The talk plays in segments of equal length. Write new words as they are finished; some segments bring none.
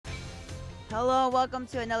Hello, welcome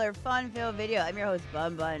to another fun-filled video. I'm your host,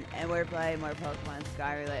 BunBun, and we're playing more Pokemon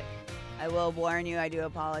Scarlet. I will warn you, I do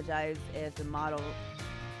apologize if the model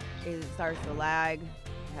starts to lag.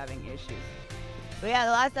 I'm having issues. But yeah,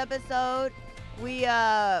 the last episode, we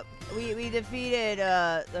defeated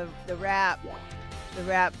the rap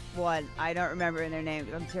one. I don't remember their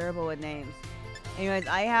names. I'm terrible with names. Anyways,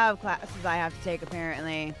 I have classes I have to take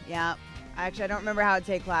apparently. Yeah. Actually, I don't remember how to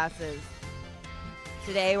take classes.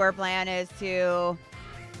 Today, our plan is to...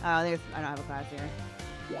 I don't have a class here.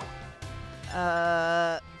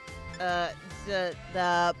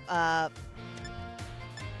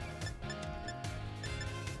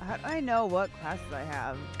 How do I know what classes I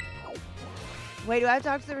have? Wait, do I have to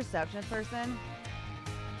talk to the receptionist person?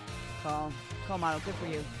 Call model, good for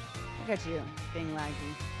you. Look at you, being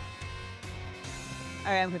laggy.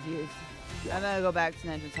 Alright, I'm confused. I'm gonna go back to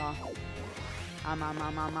the entrance hall.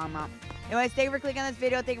 Anyways, thank you for clicking on this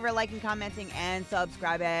video. Thank you for liking, commenting, and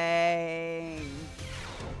subscribing.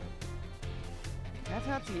 That's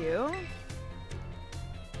not to you.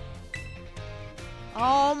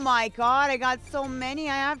 Oh my god, I got so many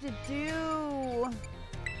I have to do.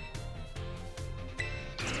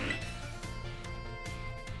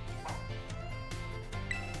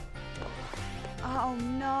 Oh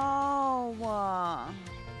no.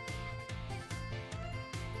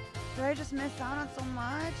 Did I just miss out on so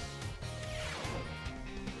much?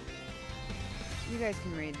 You guys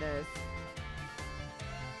can read this.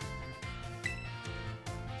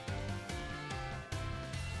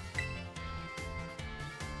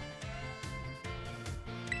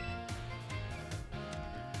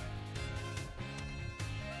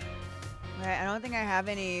 Okay, I don't think I have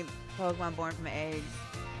any Pokemon born from eggs.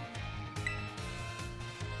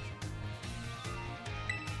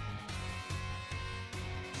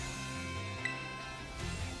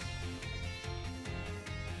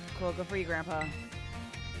 Cool, good for you, Grandpa.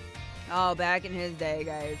 Oh, back in his day,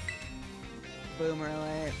 guys. Boomer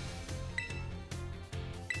alert.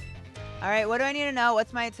 Alright, what do I need to know?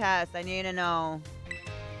 What's my test? I need to know.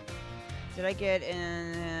 Did I get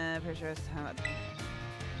in... pretty sure it's...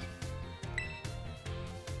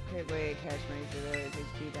 Okay, wait, catch my zero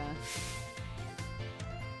HP down.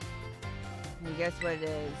 And guess what it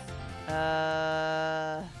is?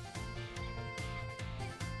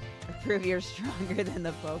 Prove you're stronger than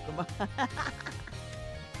the Pokemon.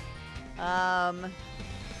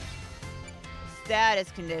 Status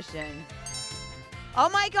condition. Oh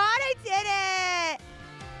my god, I did it!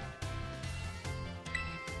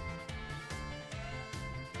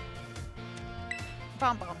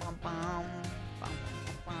 Bum bum bum bum. Bum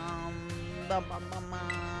bum bum bum bum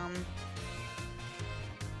bum.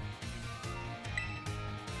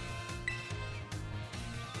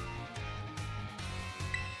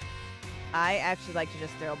 I actually like to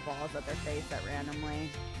just throw balls at their face at randomly.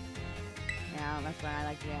 Yeah, that's what I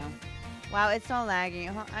like to do. Wow, it's so laggy.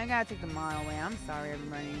 I gotta take the model away. I'm sorry,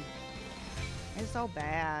 everybody. It's so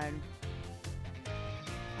bad.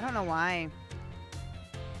 I don't know why.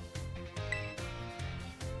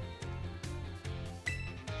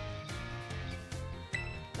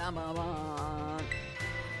 Bum, bum, bum.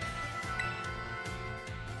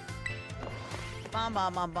 Bum,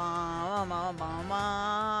 bum, bum, bum, bum, bum,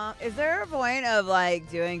 bum. Is there a point of like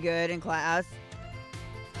doing good in class?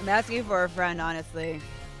 I'm asking for a friend, honestly.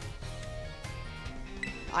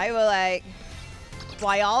 I will like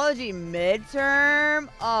biology midterm.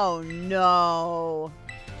 Oh no.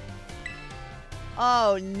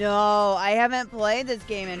 Oh no. I haven't played this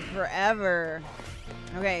game in forever.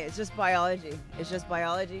 Okay, it's just biology. It's just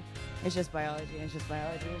biology. It's just biology. It's just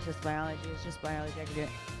biology. It's just biology. It's just biology. I can do it.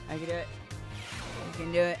 I can do it. You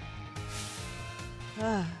can do it.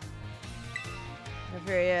 Good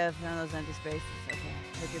for you. Found those empty spaces. Okay,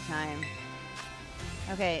 take your time.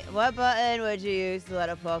 Okay, what button would you use to let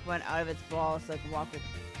a Pokemon out of its ball so it can walk with?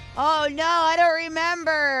 Oh no, I don't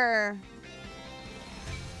remember.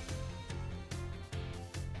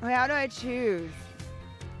 Wait, how do I choose?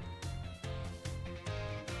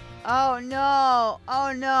 Oh no.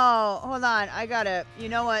 Oh no. Hold on. I gotta. You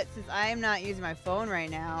know what? Since I am not using my phone right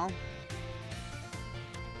now.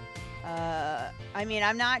 I mean,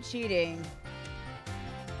 I'm not cheating.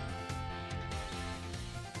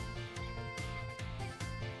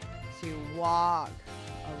 To walk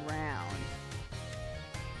around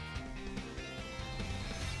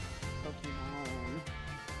Pokemon.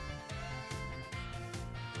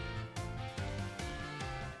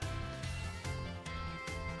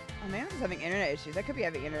 Oh, maybe I'm just having internet issues. I could be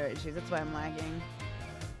having internet issues. That's why I'm lagging.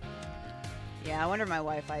 Yeah, I wonder if my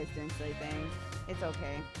Wi-Fi is doing silly things. It's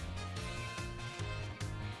okay.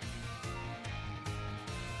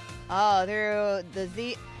 Oh, through the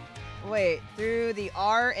Z. Wait, through the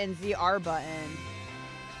R and ZR button.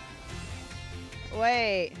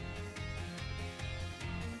 Wait.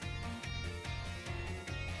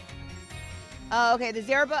 Oh, okay, the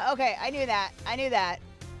ZR button. Okay, I knew that. I knew that.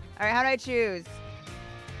 All right, how do I choose?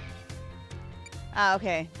 Oh,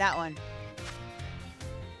 okay, that one.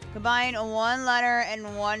 Combine one letter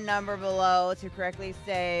and one number below to correctly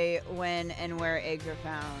say when and where eggs are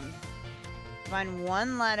found. Combine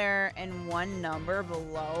one letter and one number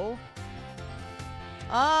below.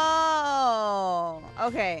 Oh,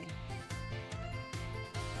 okay.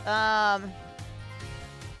 I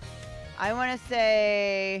want to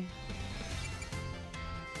say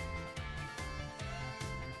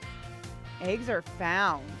eggs are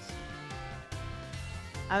found.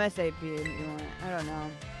 I'm gonna say B. I don't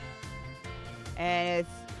know. And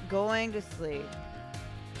it's going to sleep.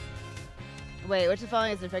 Wait, which of the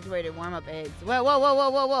following is an effective way to warm up eggs? Whoa, whoa, whoa, whoa,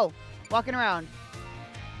 whoa, whoa. Walking around.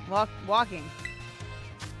 Walking.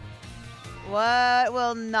 What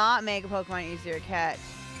will not make a Pokemon easier to catch?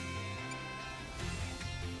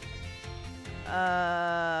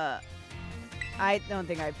 I don't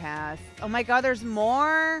think I passed. Oh my god, there's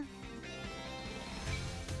more?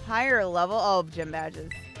 Higher level? Oh, gym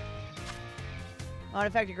badges.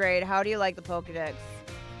 Unaffected grade. How do you like the Pokedex?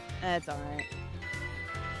 That's alright.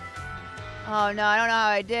 Oh no, I don't know how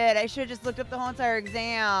I did. I should have just looked up the whole entire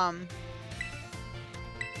exam.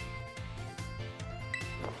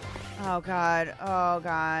 Oh god. Oh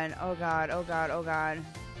god. Oh god. Oh god. Oh god.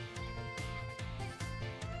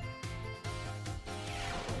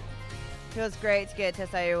 Feels great to get a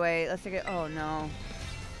test out of your way. Let's take it. Oh no.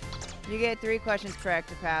 You get 3 questions correct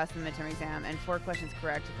to pass the midterm exam and 4 questions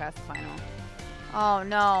correct to pass the final. Oh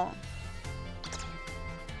no.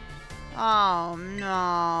 Oh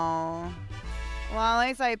no. Well, at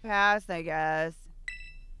least I passed, I guess.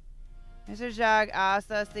 Mr. Jog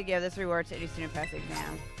asked us to give this reward to any student pass the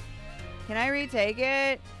exam. Can I retake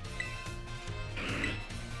it?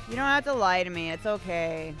 You don't have to lie to me. It's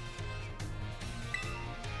okay.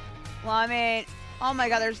 Well, I mean, oh my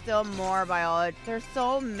god, there's still more biology. There's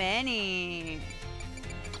so many.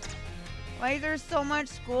 Why is there so much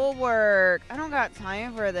schoolwork? I don't got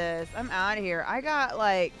time for this. I'm out of here. I got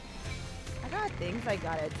things I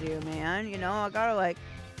gotta do, man. You know, I gotta like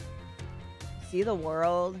see the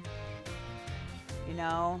world. You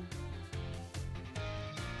know?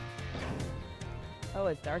 Oh,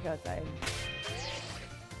 it's dark outside.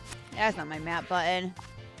 That's not my map button.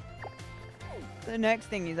 The next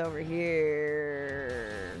thing is over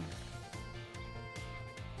here.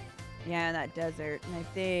 Yeah, in that desert. And I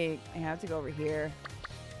think I have to go over here.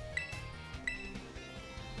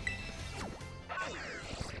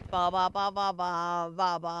 Ba ba ba ba ba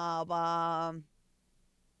ba ba ba.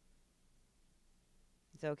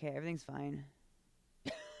 It's okay. Everything's fine.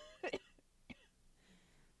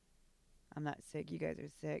 I'm not sick. You guys are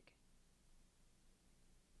sick.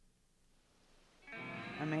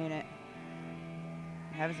 I made it.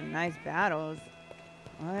 Having some nice battles.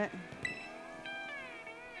 What?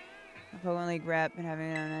 Pokemon League rep and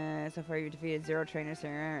having so far you've defeated 0 trainers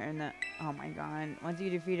here and the oh my god. Once you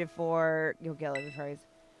defeated 4, you'll get level prize.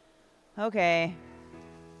 Okay.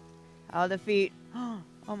 I'll defeat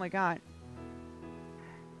oh my god.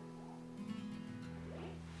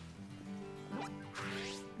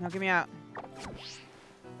 No, get me out.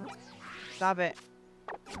 Stop it.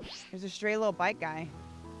 There's a stray little bike guy.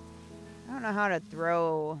 I don't know how to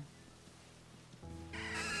throw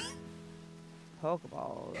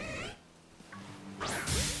Pokeballs.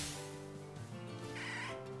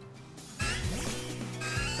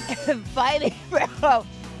 Fight me, bro.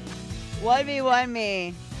 1v1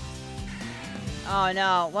 me. Oh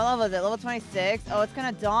no. What level is it? Level 26? Oh, it's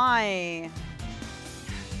gonna die.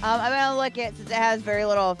 I'm gonna lick it since it has very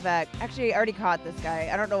little effect. Actually, I already caught this guy.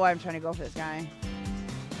 I don't know why I'm trying to go for this guy.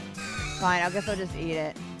 Fine, I guess I'll just eat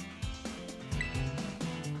it.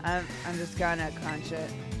 I'm just gonna crunch it.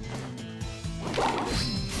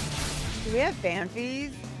 Do we have fan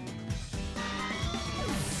fees?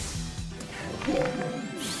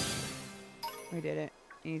 We did it.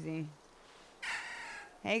 Easy.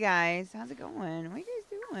 Hey guys, how's it going? What are you guys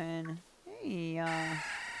doing? Hey,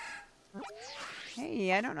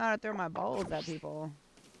 hey, I don't know how to throw my balls at people.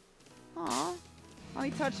 Aw. Oh,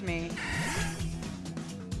 he touched me.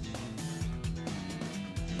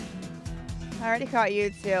 I already caught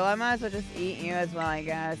you too. I might as well just eat you as well, I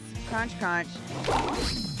guess. Crunch, crunch.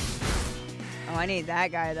 Oh, I need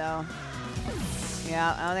that guy though.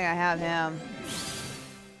 Yeah, I don't think I have him.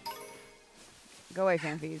 Go away,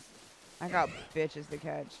 Fanfies. I got bitches to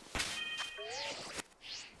catch.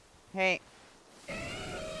 Hey.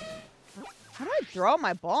 How do I throw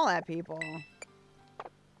my ball at people?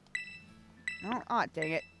 Oh, aw,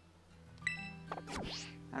 dang it. I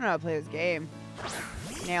don't know how to play this game.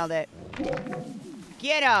 Nailed it.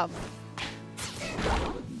 Get him!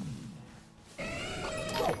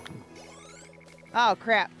 Oh,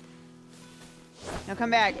 crap. Now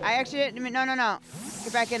come back. I actually didn't mean... No, no, no.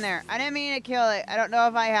 Get back in there. I didn't mean to kill it. I don't know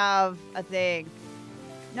if I have a thing.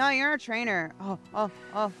 No, you're a trainer. Oh, oh,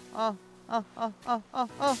 oh, oh, oh, oh, oh, oh,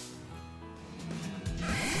 oh.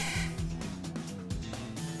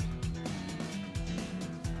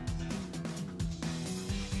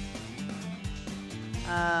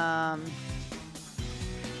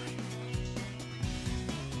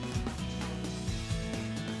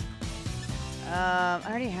 I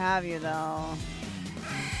already have you though.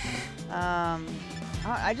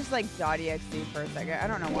 I just like .exe for a second. I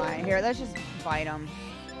don't know why. Here, let's just bite him.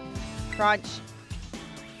 Crunch.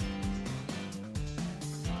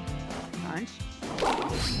 Crunch.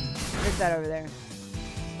 What is that over there?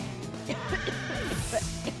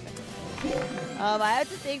 I have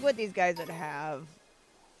to think what these guys would have.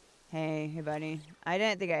 Hey, buddy. I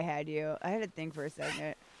didn't think I had you. I had to think for a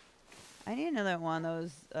second. I need another one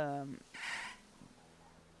of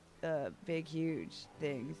those big, huge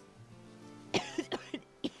things. I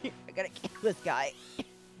gotta kill this guy. If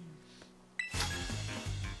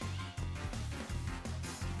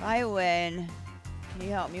I win, can you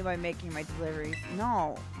help me by making my deliveries?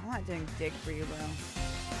 No, I'm not doing dick for you, bro.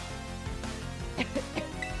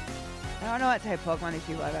 I don't know what type of Pokemon these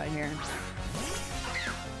people have out here.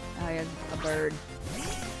 Oh, he has a bird.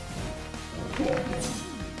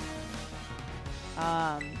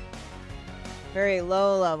 Very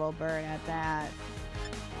low level bird at that.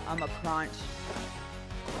 I'm a crunch.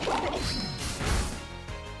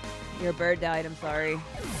 Your bird died, I'm sorry.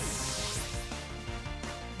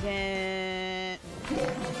 Then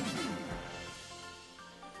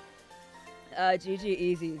GG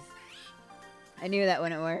Easies. I knew that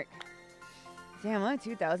wouldn't work. Damn, only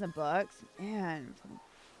 2,000 bucks? Man,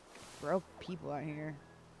 broke people out here.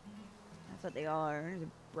 That's what they are. They're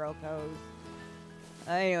just broke hoes.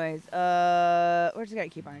 Anyways, we're just gonna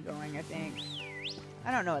keep on going, I think. I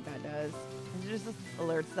don't know what that does. It just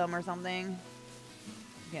alerts them or something.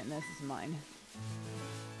 Getting this is mine.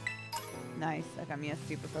 Nice. That got me a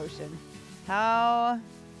super potion. How?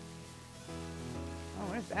 Oh,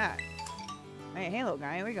 what is that? Hey, hey, little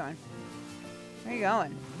guy. Where you going? Where you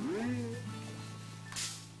going?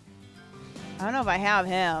 I don't know if I have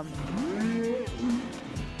him.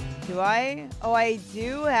 Do I? Oh, I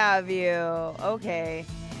do have you. Okay.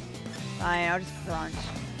 Fine, I'll just crunch.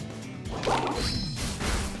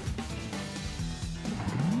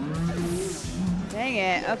 Dang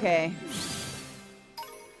it. Okay.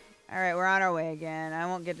 Alright, we're on our way again. I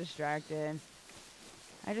won't get distracted.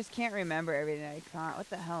 I just can't remember everything I caught. What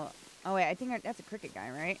the hell? Oh, wait. I think that's a cricket guy,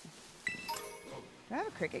 right? Do I have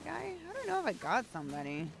a cricket guy? I don't know if I got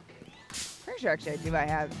somebody. Pretty sure actually I do. I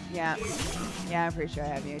have. Yeah. Yeah, I'm pretty sure I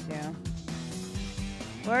have you too.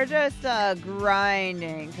 We're just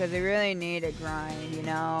grinding because we really need to grind, you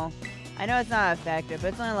know? I know it's not effective, but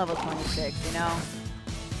it's only level 26, you know?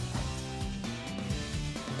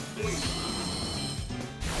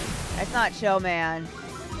 That's not chill, man.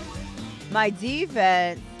 My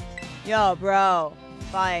defense. Yo, bro.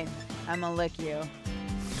 Fine. I'm gonna lick you.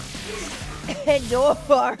 Endure.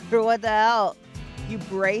 What the hell? You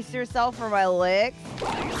brace yourself for my licks?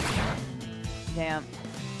 Damn.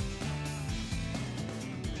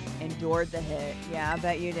 Endured the hit. Yeah, I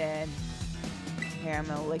bet you did. Here, I'm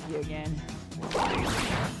gonna lick you again.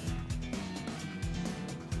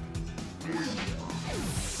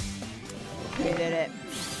 We did it.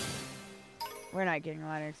 We're not getting a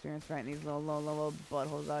lot of experience fighting these little low-level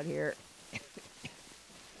buttholes out here.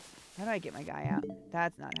 How do I get my guy out?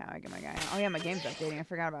 That's not how I get my guy out. Oh yeah, my game's updating. I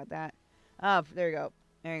forgot about that. Oh, there you go.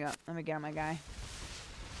 There you go. Let me get on my guy.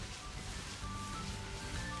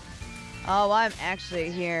 Oh, well, I'm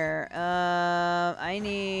actually here. I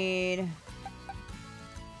need...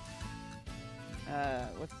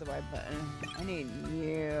 what's the Y button? I need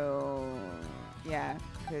you. Yeah,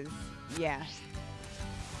 because... Yeah.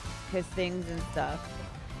 Because things and stuff.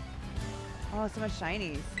 Oh, so much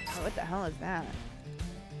shinies. Oh, what the hell is that?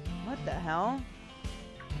 What the hell?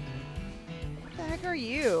 What the heck are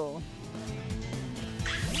you?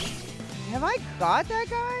 Have I got that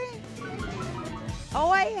guy? Oh,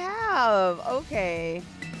 I have. Okay.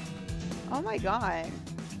 Oh my god.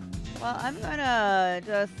 Well, I'm gonna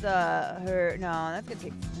just hurt. No, that's gonna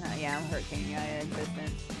take. Yeah, I'm hurting out of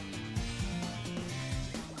existence.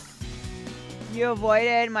 You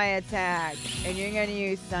avoided my attack, and you're gonna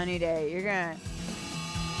use Sunny Day. You're gonna.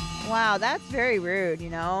 Wow, that's very rude, you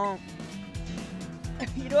know?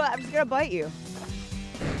 You know what? I'm just gonna bite you.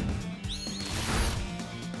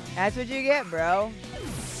 That's what you get, bro.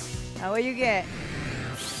 That's what you get.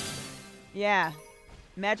 Yeah.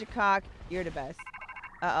 Magic cock, you're the best.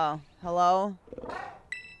 Uh-oh. Hello?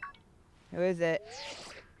 Who is it?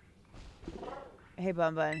 Hey,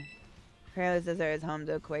 BunBun. Apparently this desert is home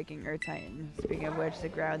to a quaking earth titan. Speaking of which, the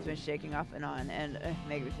ground's been shaking off and on and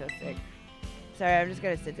making me feel sick. Sorry, I'm just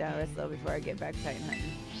gonna sit down and rest a little before I get back titan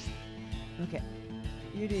hunting. Okay.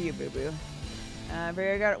 You do you, boo-boo. I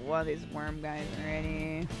got one of these worm guys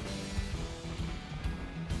already.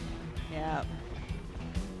 Yeah.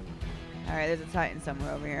 Alright, there's a titan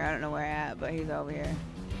somewhere over here. I don't know where at, but he's over here.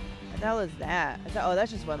 What the hell is that? Oh,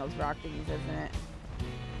 that's just one of those rock thingies, isn't it?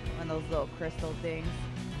 One of those little crystal things.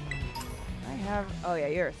 I have... Oh, yeah,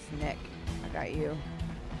 you're a snick. I got you.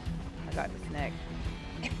 I got the snick.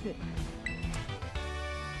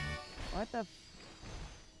 What the...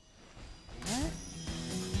 What?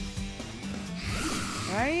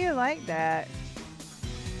 Why do you like that?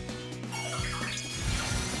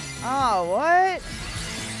 Oh, what?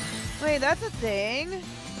 Wait, that's a thing?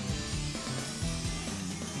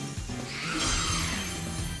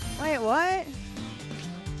 Wait, what?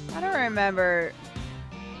 I don't remember.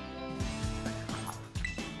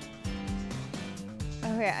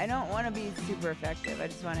 Okay, I don't want to be super effective. I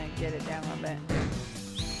just want to get it down a little bit.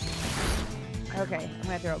 Okay, I'm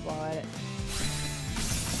going to throw a ball at it.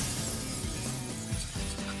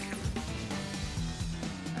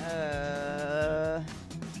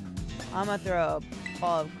 I'm going to throw a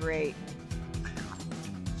ball of great.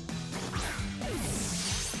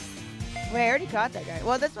 Wait, I already caught that guy.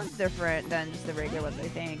 Well, this one's different than just the regular ones, I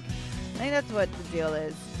think. I think that's what the deal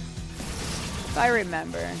is. If I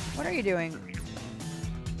remember. What are you doing?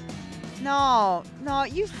 No, no,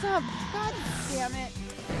 you son. God damn it.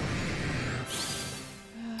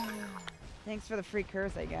 Thanks for the free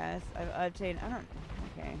curse, I guess. I've taken. I don't.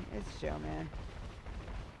 Okay, it's chill, man.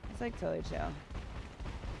 It's like totally chill.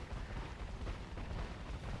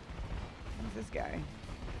 Who's this guy?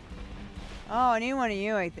 Oh, I need one of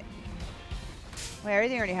you, I think. Wait, I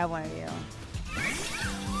already have one of you.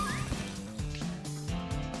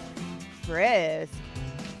 Frisk.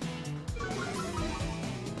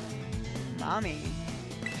 Mommy.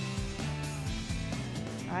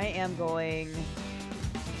 I am going...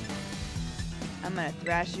 I'm gonna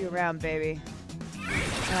thrash you around, baby.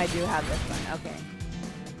 And I do have this one. Okay.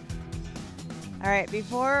 Alright,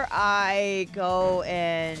 before I go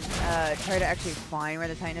and try to actually find where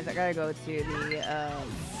the titan is, I gotta go to the, oh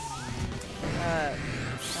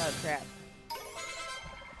crap.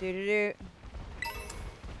 Doo-doo-doo.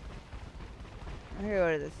 I'm gonna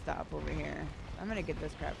go to this stop over here. I'm gonna get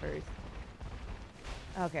this crap first.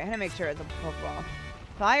 Okay, I'm gonna make sure it's a Pokeball.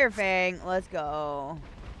 Fire Fang, let's go.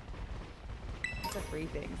 It's the free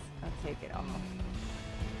things. I'll take it off.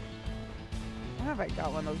 I don't know if I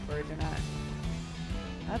got one of those birds or not.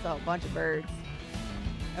 That's a bunch of birds.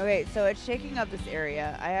 Okay, so it's shaking up this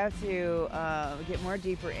area. I have to get more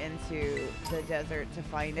deeper into the desert to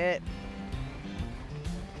find it.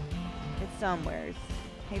 It's somewheres.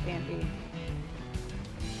 Hey, Bambi.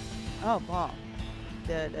 Oh, ball.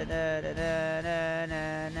 Da da da da da da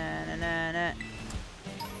na na na na.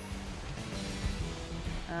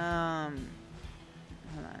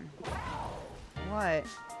 Hold on. What?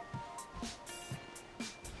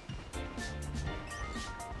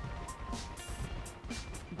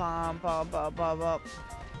 Bomb, bomb, bomb, bomb, bomb.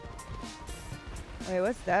 Wait,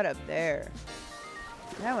 what's that up there?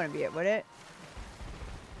 That wouldn't be it, would it?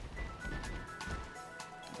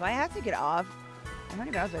 Do I have to get off? How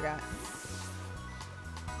many bounce I got?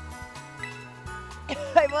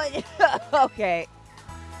 Okay.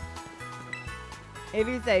 If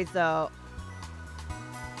you say so.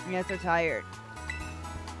 I guess they're tired.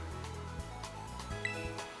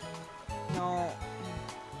 No.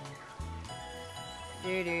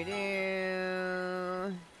 Do do do.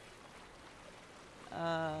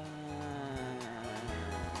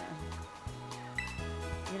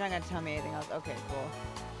 You're not gonna tell me anything else. Okay, cool.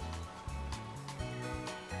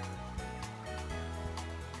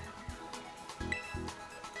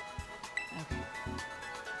 Okay.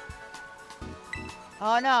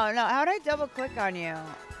 Oh no, no! How'd I double click on you?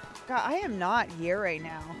 God, I am not here right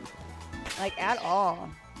now, like at all.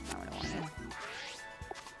 That's not what I wanted.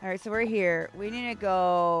 All right, so we're here. We need to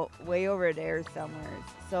go way over there somewhere.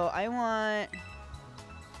 So I want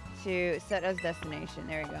to set as destination.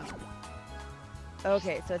 There we go.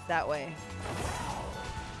 Okay, so it's that way.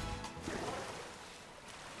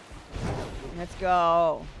 Let's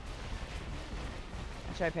go.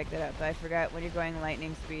 sure I picked it up, but I forgot when you're going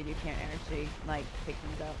lightning speed, you can't actually, like, pick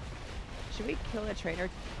things up. Should we kill a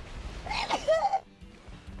trainer?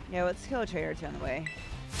 Yeah, let's kill a trainer on the way.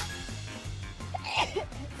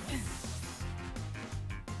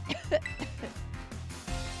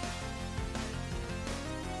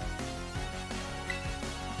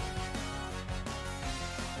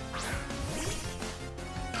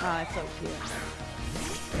 Oh, it's so cute.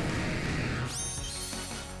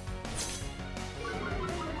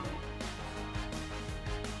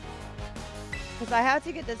 Because I have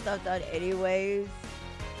to get this stuff done anyways.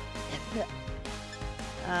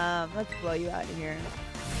 Let's blow you out of here.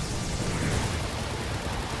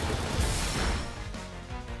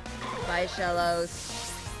 Bye,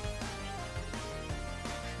 Shellos.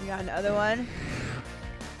 You got another one?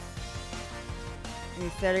 He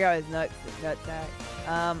said he got his nutsack.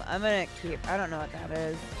 I'm gonna keep. I don't know what that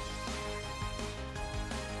is.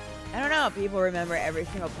 I don't know if people remember every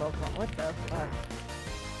single Pokemon. What the fuck?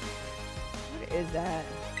 What is that?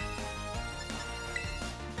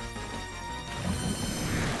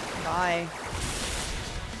 Bye.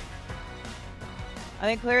 I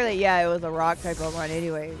mean, clearly, yeah, it was a rock type Pokemon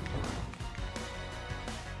anyways.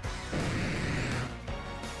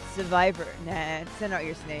 Survivor. Nah, send out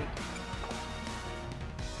your snake.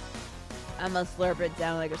 I'm gonna slurp it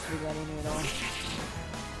down like a spaghetti noodle.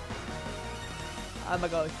 I'm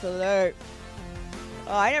gonna go slurp.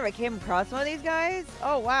 Oh, I never came across one of these guys?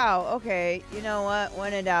 Oh, wow. Okay. You know what?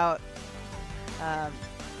 When in doubt,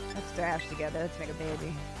 let's thrash together. Let's make a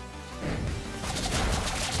baby.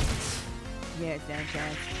 Yeah, stand a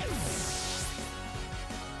chance.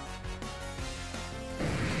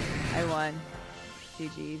 I won.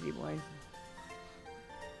 GG, easy boys.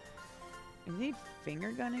 Is he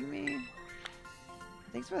finger gunning me?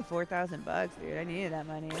 Thanks for the 4,000 bucks, dude. I needed that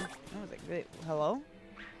money. I was like, really? Hello?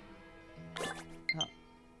 Oh.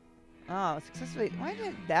 Oh, successfully. Why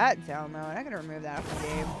did that download? I gotta remove that from the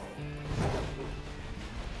game.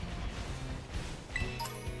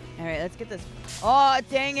 Alright, let's get this. Oh,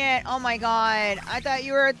 dang it. Oh my god. I thought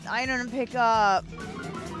you were. I didn't pick up.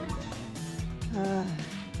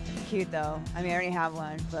 It's cute though. I mean, I already have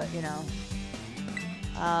one, but you know.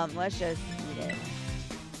 Let's just eat it.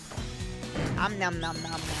 Nom nom nom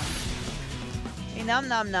nom nom. Hey, nom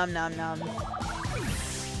nom nom nom nom.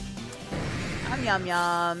 Yum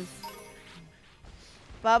yums.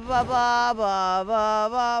 Ba ba ba ba ba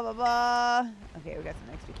ba ba ba. Okay, we got some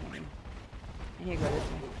XP candy. I need to go this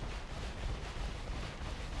way.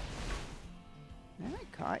 Have I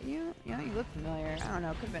caught you? You know, you look familiar. I don't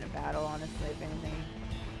know. Could have been a battle, honestly, if anything.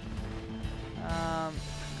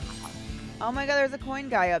 Oh my god, there's a coin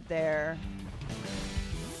guy up there.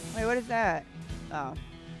 Wait, what is that? Oh.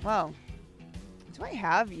 Whoa. Do I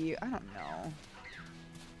have you? I don't know.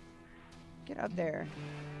 Get up there.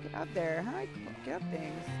 Get up there. How do I get up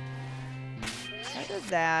things? How does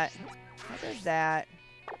that? How does that?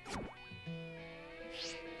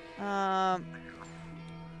 How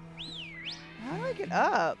do I get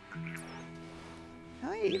up?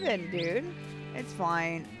 How even, dude? It's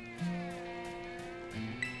fine.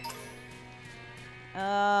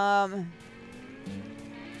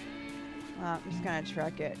 I'm just gonna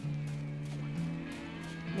truck it.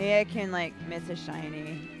 Maybe I can like miss a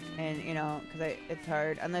shiny, and you know, cause it's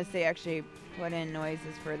hard unless they actually put in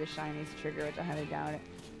noises for the shinies trigger, which I highly doubt it.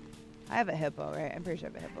 I have a hippo, right? I'm pretty sure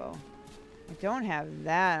I have a hippo. I don't have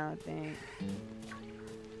that, I don't think.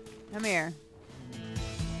 Come here.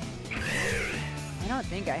 I don't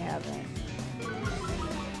think I have it.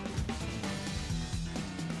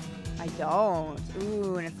 I don't.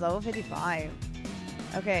 Ooh, and it's level 55.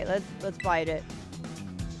 Okay, let's bite it.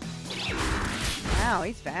 Wow,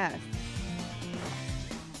 he's fast.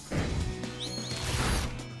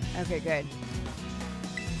 Okay, good.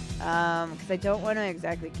 Because I don't want to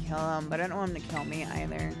exactly kill him, but I don't want him to kill me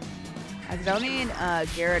either. I don't need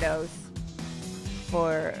Gyarados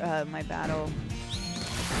for my battle.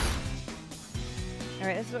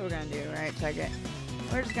 Alright, this is what we're gonna do, right? Check it.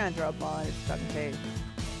 We're just gonna throw a ball at his fucking face.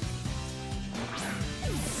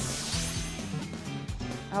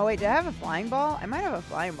 Oh wait, did I have a flying ball? I might have a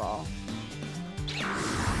flying ball.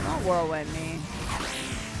 Don't whirlwind me.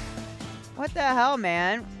 What the hell,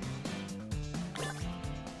 man?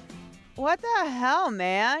 What the hell,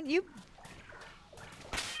 man? You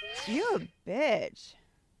a bitch.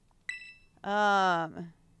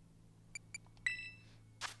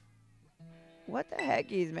 What the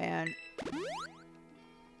heckies, man?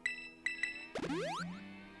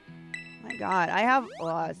 My god, I have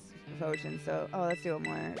lost potions, so... Oh, let's do it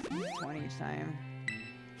more. It's 20 each time.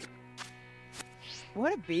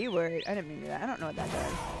 What a B word. I didn't mean that. I don't know what that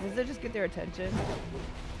does. Does it just get their attention?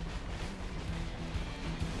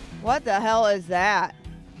 What the hell is that?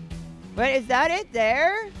 Wait, is that it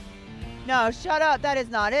there? No, shut up. That is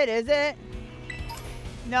not it, is it?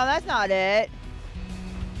 No, that's not it.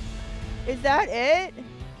 Is that it?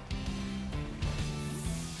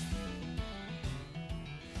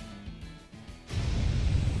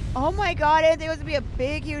 Oh my god, I didn't think it was gonna be a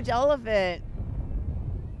big, huge elephant.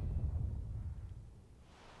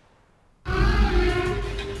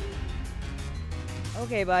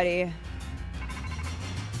 Okay, buddy.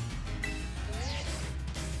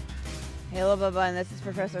 Hello, BunBun. This is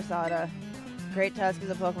Professor Sada. Great Tusk is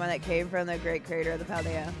a Pokemon that came from the Great Crater of the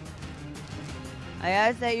Paldea. I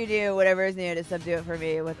ask that you do whatever is needed to subdue it for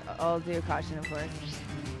me, with all due caution, of course.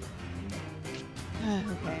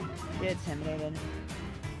 Okay. Get intimidated.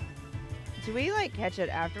 Do we, like, catch it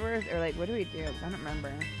afterwards? Or, like, what do we do? I don't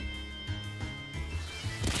remember.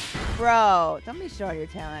 Bro, don't be showing your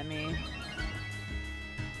tail at me.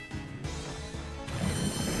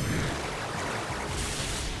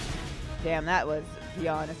 Damn, that was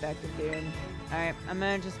beyond effective, dude. Alright, I'm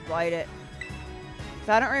gonna just blight it.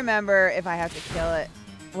 So I don't remember if I have to kill it.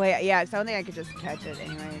 Wait, yeah, because I don't think I could just catch it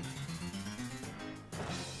anyways.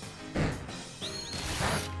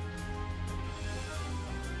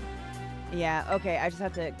 Yeah, okay, I just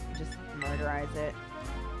have to just murderize it.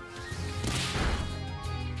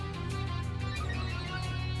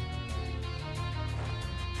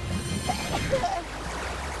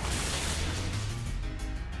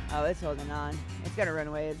 Oh, it's holding on. It's gotta run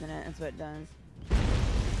away, isn't it? That's what it does.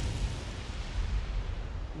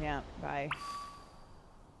 Yeah, bye.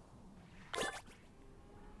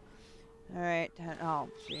 Alright. Oh,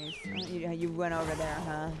 jeez. Oh, you went over there,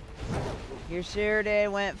 huh? You sure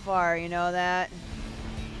did went far, you know that?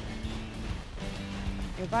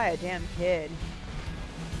 You're by a damn kid.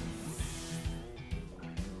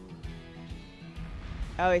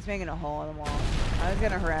 Oh, he's making a hole in the wall. I was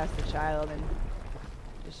gonna harass the child and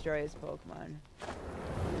destroy his Pokemon.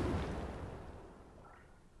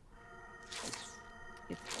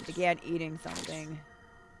 It began eating something.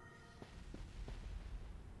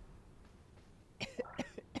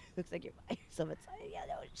 Looks like you're by yourself inside. Yeah,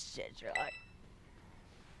 no shit, Sherlock.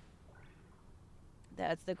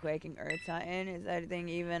 That's the Quaking Earth Titan. Is that thing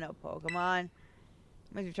even a Pokemon?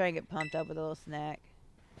 Must be trying to get pumped up with a little snack.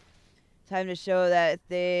 Time to show that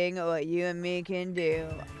thing what you and me can do.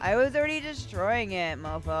 I was already destroying it,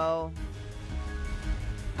 mofo.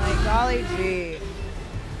 Like, golly gee.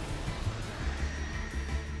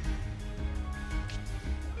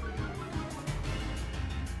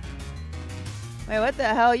 Wait, what the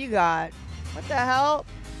hell you got? What the hell?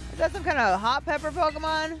 Is that some kind of hot pepper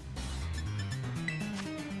Pokemon?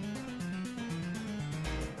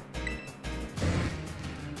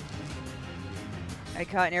 I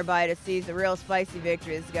caught nearby to seize the real spicy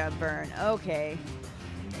victory that's gonna burn. Okay.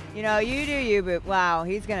 You know, you do you, but wow,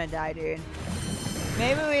 he's gonna die, dude.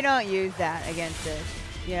 Maybe we don't use that against this.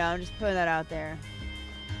 You know, I'm just putting that out there.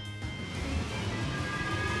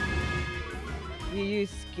 You use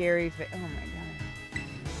scary oh my god.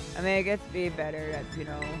 I mean, it gets to be better at, you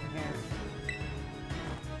know, yeah.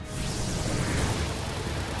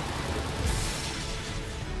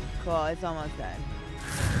 Cool, it's almost done.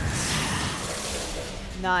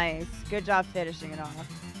 Nice. Good job finishing it off.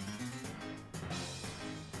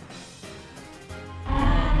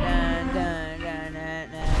 Dun, dun, dun,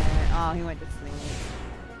 dun, dun. Oh, he went to sleep.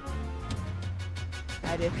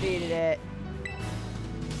 I defeated it.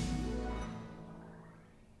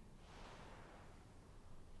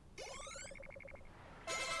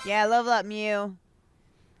 Yeah, level up, Mew.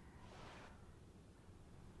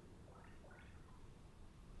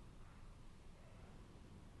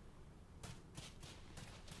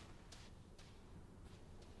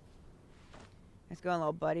 Let's go on,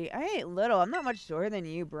 little buddy. I ain't little. I'm not much shorter than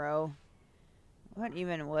you, bro. What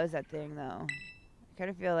even was that thing, though? I kind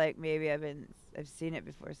of feel like maybe I've seen it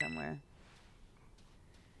before somewhere.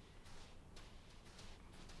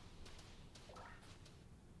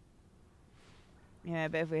 Yeah, I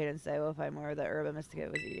bet if we hit inside, we'll find more of the herb Mystica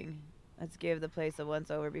was eating. Let's give the place a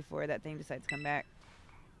once over before that thing decides to come back.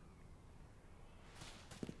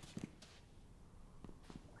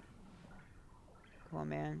 Cool,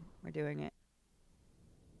 man. We're doing it.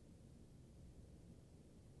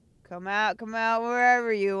 Come out,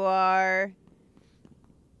 wherever you are.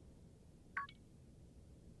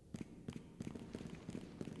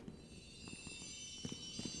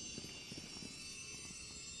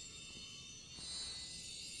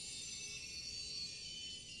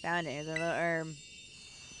 Found it. Here's a little herb.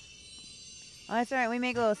 Oh, that's right. We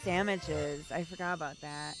make little sandwiches. I forgot about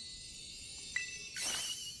that.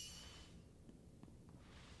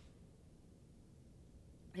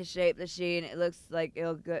 The shape, the sheen, it looks like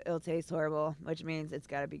it'll taste horrible, which means it's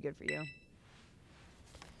got to be good for you.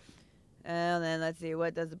 And then let's see,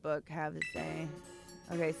 what does the book have to say?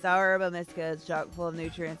 Okay, sour herba mystica is chock full of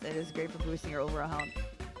nutrients and is great for boosting your overall health.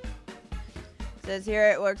 It says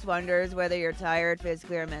here it works wonders whether you're tired,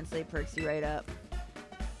 physically or mentally, perks you right up.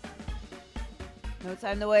 No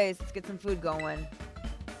time to waste. Let's get some food going.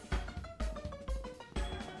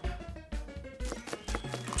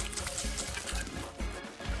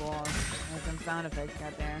 Cool. There's some sound effects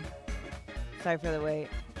got there. Sorry for the wait.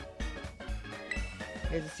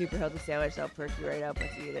 Here's a super healthy sandwich that'll perk you right up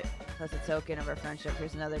once you eat it. Plus a token of our friendship.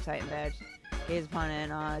 Here's another Titan badge. Gaze upon it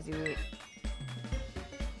and awe as you eat.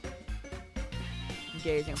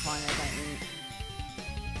 Gazing upon it as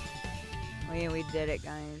I eat. We did it,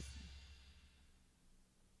 guys.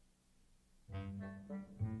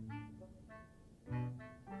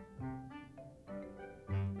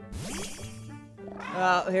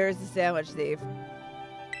 Oh, here's the sandwich thief.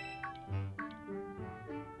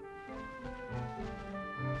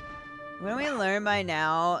 Wouldn't we learn by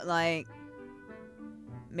now, like,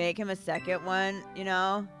 make him a second one, you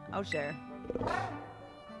know? Oh, sure.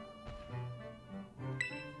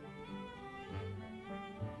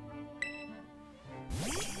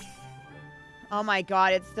 Oh my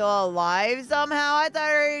god, it's still alive somehow? I thought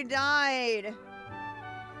it already died.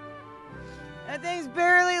 That thing's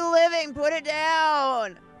barely living. Put it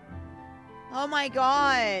down. Oh my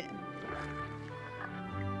god.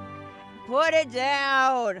 Put it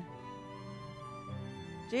down.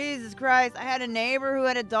 Jesus Christ. I had a neighbor who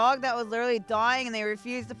had a dog that was literally dying and they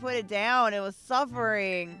refused to put it down. It was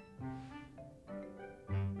suffering.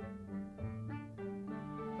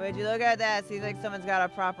 Would you look at that? Seems like someone's got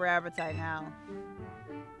a proper appetite now.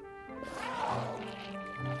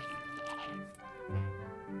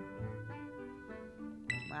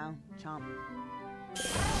 Wow, chomp.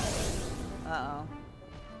 Uh-oh.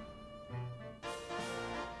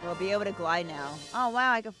 We'll be able to glide now. Oh,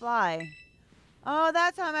 wow, I can fly. Oh,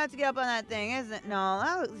 that's how I'm about to get up on that thing, isn't it? No,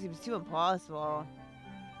 that seems too impossible.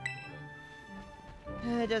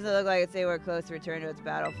 It doesn't look like it's anywhere close to return to its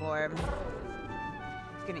battle form.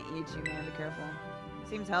 It's gonna eat you, man. Be careful.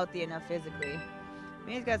 Seems healthy enough physically.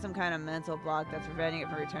 Maybe he's got some kind of mental block that's preventing it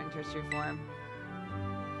from returning to its true form.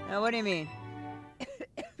 Now, what do you mean?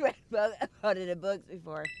 Read about it in books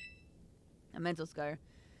before. A mental scar.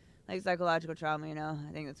 Like psychological trauma, you know?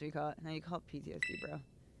 I think that's what you call it. No, you call it PTSD, bro.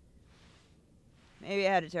 Maybe it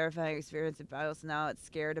had a terrifying experience in battle, so now it's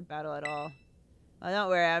scared of battle at all. Well, don't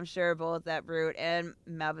worry. I'm sure both that brute and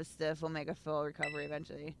Mabastiff will make a full recovery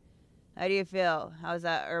eventually. How do you feel? How's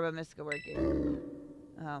that herba mystica working?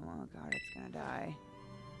 Oh my god, it's gonna die.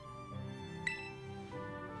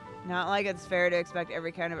 Not like it's fair to expect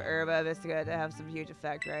every kind of herba mystica to have some huge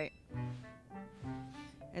effect, right?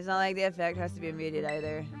 It's not like the effect has to be immediate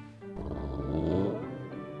either.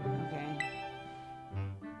 Okay.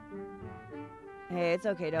 Hey, it's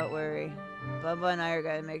okay, don't worry. Bubba and I are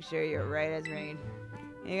gonna make sure you're right as rain.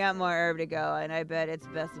 You got more herb to go, and I bet it's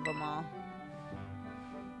best of them all.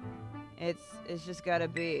 It's just gotta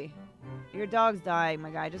be. Your dog's dying,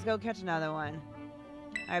 my guy. Just go catch another one.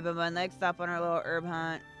 Alright, Bubba, next stop on our little herb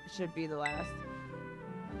hunt should be the last.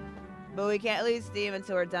 But we can't lose steam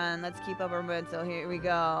until we're done. Let's keep up our momentum. Here we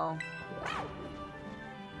go.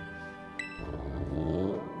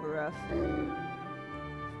 Rough.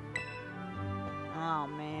 Oh,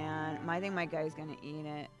 man. I think my guy's gonna eat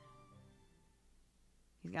it.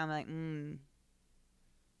 He's gonna be like,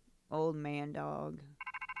 old man dog.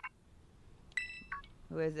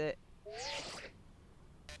 Who is it?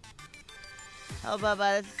 Hello,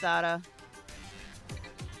 Bubba. This is Sada.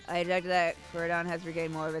 I detected that Cordon has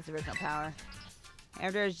regained more of its original power.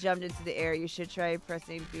 After it's jumped into the air, you should try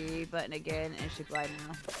pressing B button again and it should glide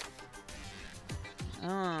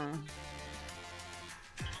now.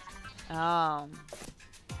 Oh.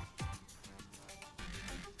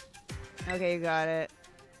 Okay, you got it.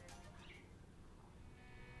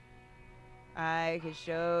 I can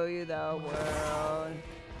show you the world.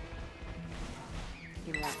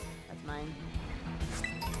 Give me that. That's mine.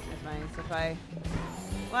 That's mine. So if I...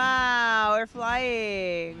 Wow, we're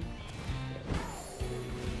flying.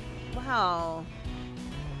 Wow.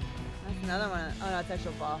 That's another one. Oh no, it's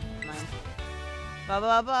actual ball. It's mine. Ba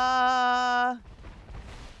ba ba.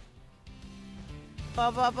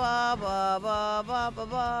 Ba ba ba ba ba ba ba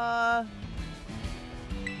ba.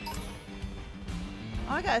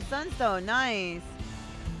 Oh, I got a sunstone. Nice.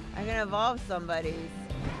 I can evolve somebody's.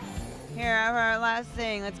 Here, our last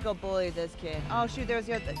thing. Let's go bully this kid. Oh shoot, there was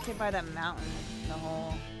the kid by that mountain in the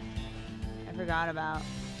hole. I forgot about.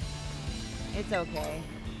 It's okay.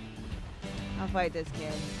 I'll fight this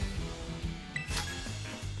kid.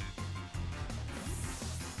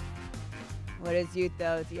 What is youth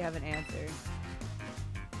though? Do you have an answer?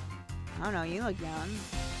 I don't know, you look young.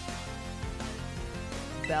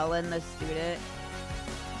 Bellin the student.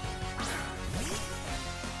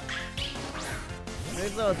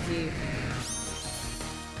 Where's little teeth?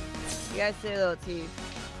 You guys say little teeth.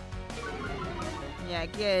 Yeah,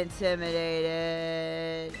 get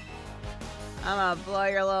intimidated. I'm gonna blow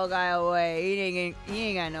your little guy away. He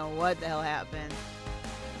ain't gonna know what the hell happened.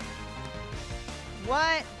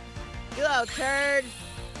 What? You little turd.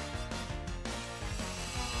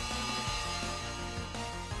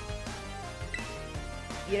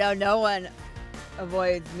 You know, no one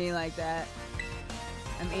avoids me like that.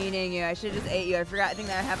 I'm eating you. I should have just ate you. I forgot. I think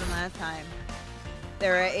that happened last time.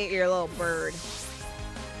 There, I ate your little bird.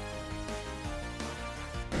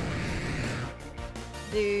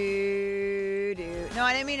 No,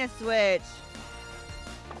 I didn't mean to switch.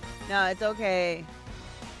 No, it's okay.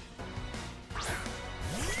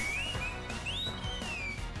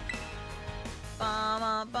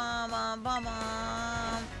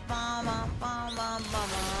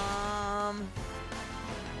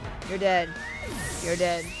 You're dead. You're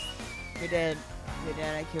dead. You're dead. You're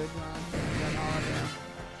dead. I killed you all. Killed all of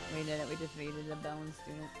you. We did it. We defeated the bone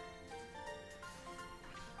student.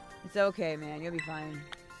 It's okay, man. You'll be fine.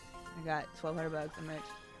 I got 1,200 bucks. I'm rich.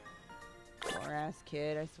 Poor ass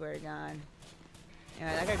kid. I swear to God.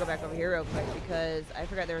 Anyway, I gotta go back over here real quick because I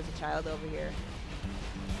forgot there was a child over here.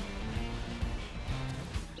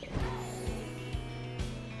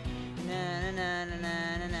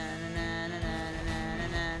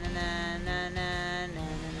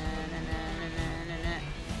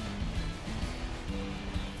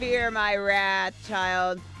 Fear my wrath,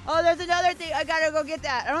 child. Oh, there's another thing. I gotta go get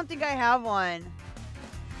that. I don't think I have one.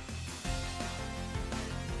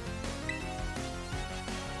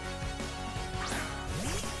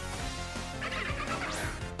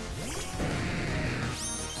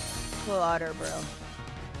 Cool otter, bro.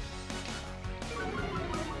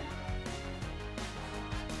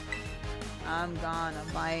 I'm gonna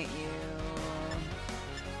bite you.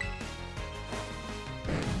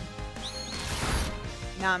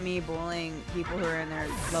 Not me bullying people who are in their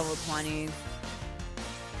level 20s.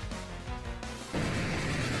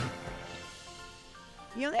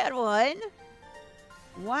 You only had one?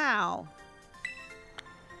 Wow.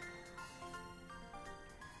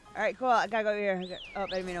 Alright, cool. I gotta go over here. Oh, I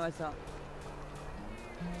didn't mean to whistle.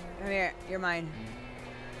 Come here. You're mine.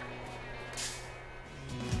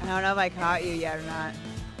 I don't know if I caught you yet or not.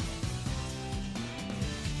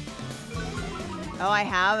 Oh, I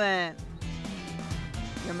haven't.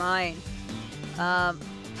 You're mine. I'm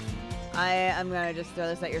gonna just throw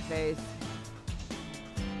this at your face.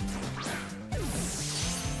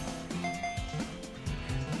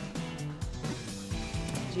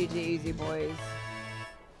 GG, easy boys.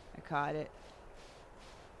 I caught it.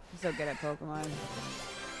 I'm so good at Pokemon.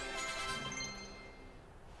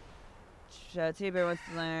 T-Bear wants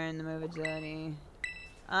to learn the move agility.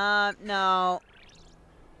 No.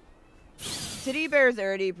 Teddy Bear's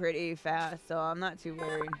already pretty fast, so I'm not too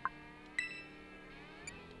worried.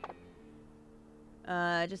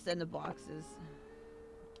 Just in the boxes.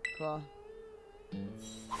 Cool.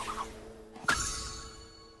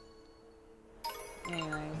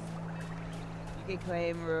 Anyways. You can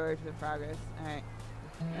claim reward for progress. Alright.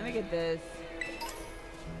 Let me get this.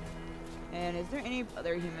 And is there any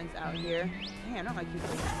other humans out here? Damn, I don't like keep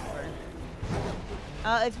looking for.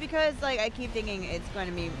 It's because like I keep thinking it's going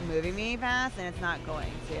to be moving me fast, and it's not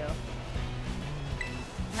going to.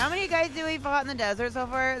 How many guys do we fought in the desert so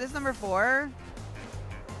far? This is number 4.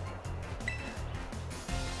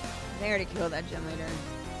 They already killed that gym leader.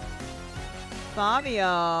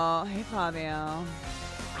 Fabio, hey Fabio.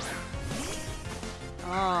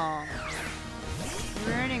 Oh,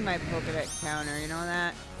 ruining my Pokedex counter. You know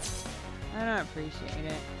that? I don't appreciate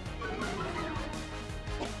it.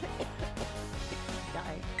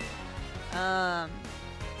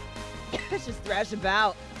 Let's just thrash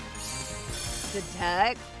about.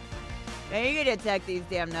 Detect? Yeah, you can detect these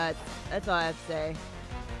damn nuts. That's all I have to say.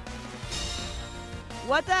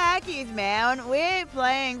 What the heckies, man? We ain't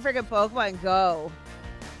playing freaking Pokemon Go.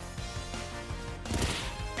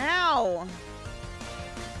 Ow!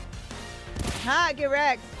 Ha! Get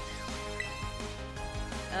wrecked.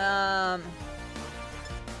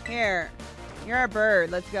 Here. You're a bird.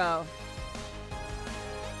 Let's go.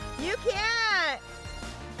 You can't!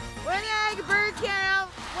 What the heck? Birds can't out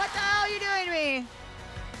What the hell are you doing to me?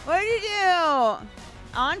 What did you do?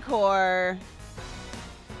 Encore.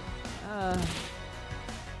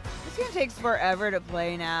 This game takes forever to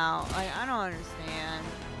play now. Like, I don't understand.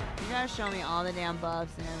 You gotta show me all the damn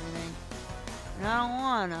buffs and everything. And I don't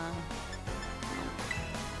wanna.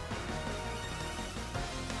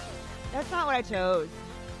 That's not what I chose.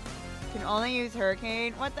 Can only use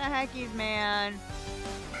Hurricane? What the heckies, man?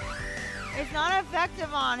 It's not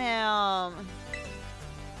effective on him.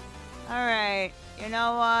 Alright, you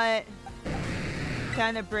know what?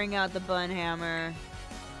 Time to bring out the Bun Hammer.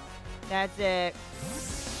 That's it.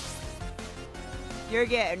 You're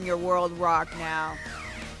getting your world rocked now.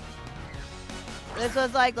 This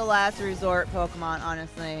was like the last resort Pokemon,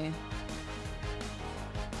 honestly.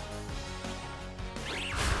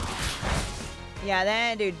 Yeah,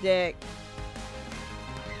 that didn't do dick.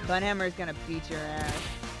 Bunhammer's gonna beat your ass.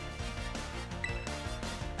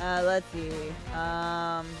 Let's see.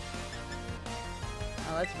 Oh,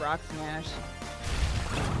 let's Rock Smash.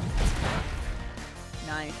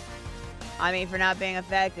 Nice. I mean, for not being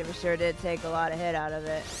effective, it sure did take a lot of hit out of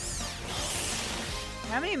it.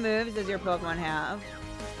 How many moves does your Pokemon have?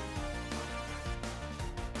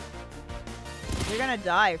 You're gonna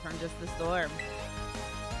die from just the storm.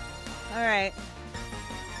 Alright.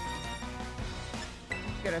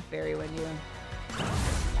 Just gonna Fairy Wind you.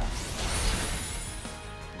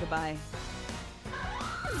 Goodbye.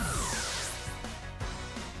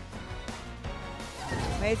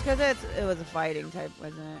 Wait, it's because it was a fighting type,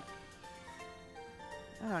 wasn't it?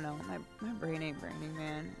 I don't know. My brain ain't braining,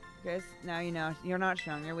 man. Guys, now you know. You're not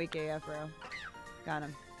strong. You're weak AF, bro. Got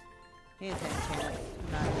him. He didn't stand a chance.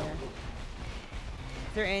 I'm not here.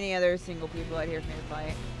 Is there any other single people out here for me to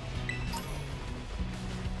fight?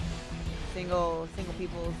 Single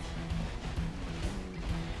peoples.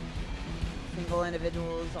 Single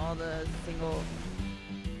individuals. All the single...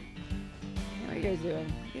 What are you guys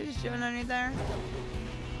doing? You just chilling underneath there?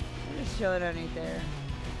 I'm just chilling underneath there.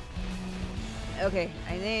 Okay,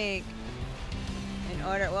 I think in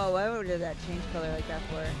order... Well, why would that change color like that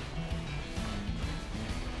for?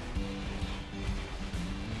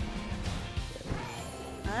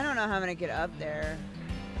 I don't know how I'm gonna get up there.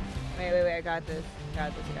 Wait, I got this.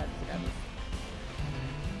 Got this.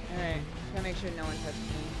 Alright, just gotta make sure no one touches me.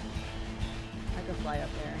 I can fly up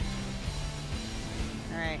there.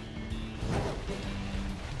 Alright.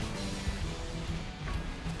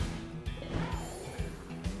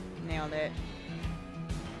 Nailed it.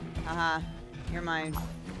 Haha, you're mine.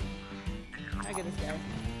 I get this guy.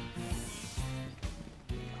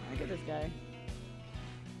 I get this guy.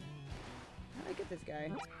 How do I get this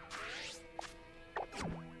guy?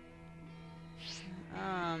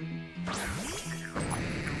 How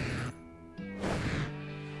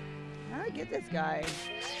do I get this guy?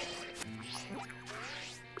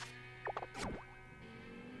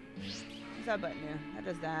 What's that button do? That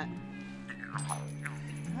does that.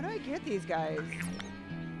 How do I get these guys?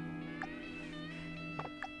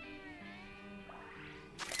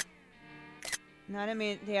 No, I didn't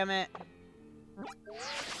mean, damn it.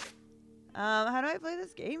 How do I play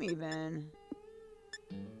this game even?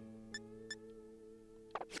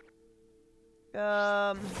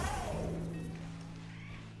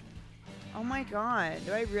 Oh my god,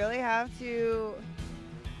 do I really have to?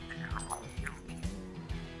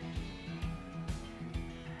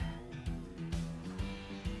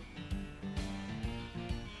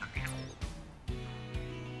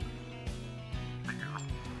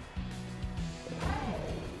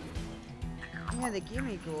 Yeah, the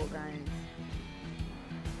gimme cool guys.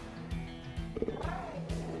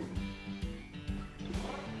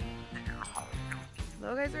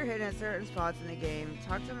 Low guys are hidden at certain spots in the game.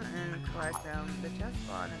 Talk to them and collect them. The chest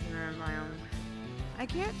spawn is in their biome. I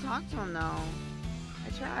can't talk to them though. I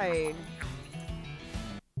tried.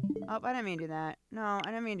 Oh, I didn't mean to do that. No, I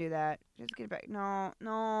didn't mean to do that. Just get back. No,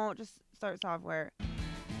 just start software.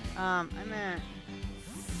 I meant...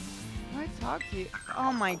 How do I talk to you?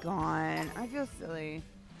 Oh my god. I feel silly.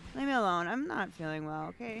 Leave me alone. I'm not feeling well,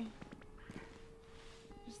 okay?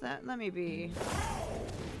 Just let me be.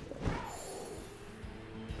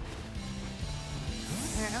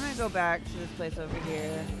 Alright, I'm gonna go back to this place over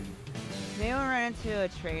here. Maybe we'll run into a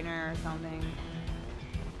trainer or something.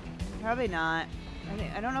 Probably not.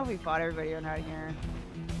 I don't know if we fought everybody or not here.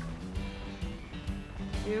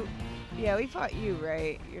 Yeah, we fought you,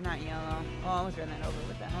 right? You're not yellow. Oh, I almost ran that over.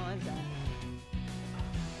 What the hell is that?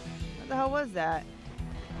 What the hell was that?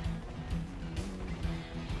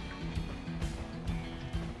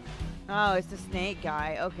 Oh, it's the snake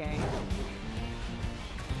guy. Okay.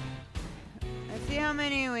 Let's see how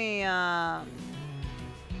many we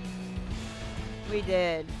We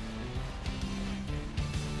did.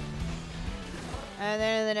 And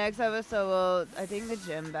then in the next episode, well, I think the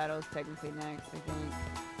gym battle is technically next, I think.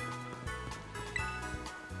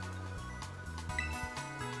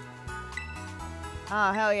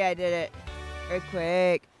 Oh, hell yeah, I did it.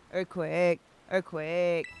 Earthquake, earthquake,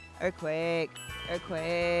 earthquake, earthquake,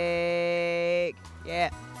 earthquake. Yeah,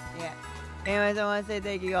 yeah. Anyways, I want to say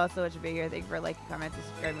thank you all so much for being here. Thank you for liking, commenting,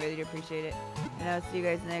 subscribing. Really do appreciate it. And I'll see you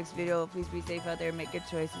guys in the next video. Please be safe out there. Make good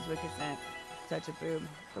choices with consent. Touch a boom.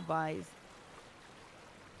 Goodbyes.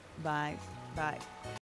 Bye. Bye.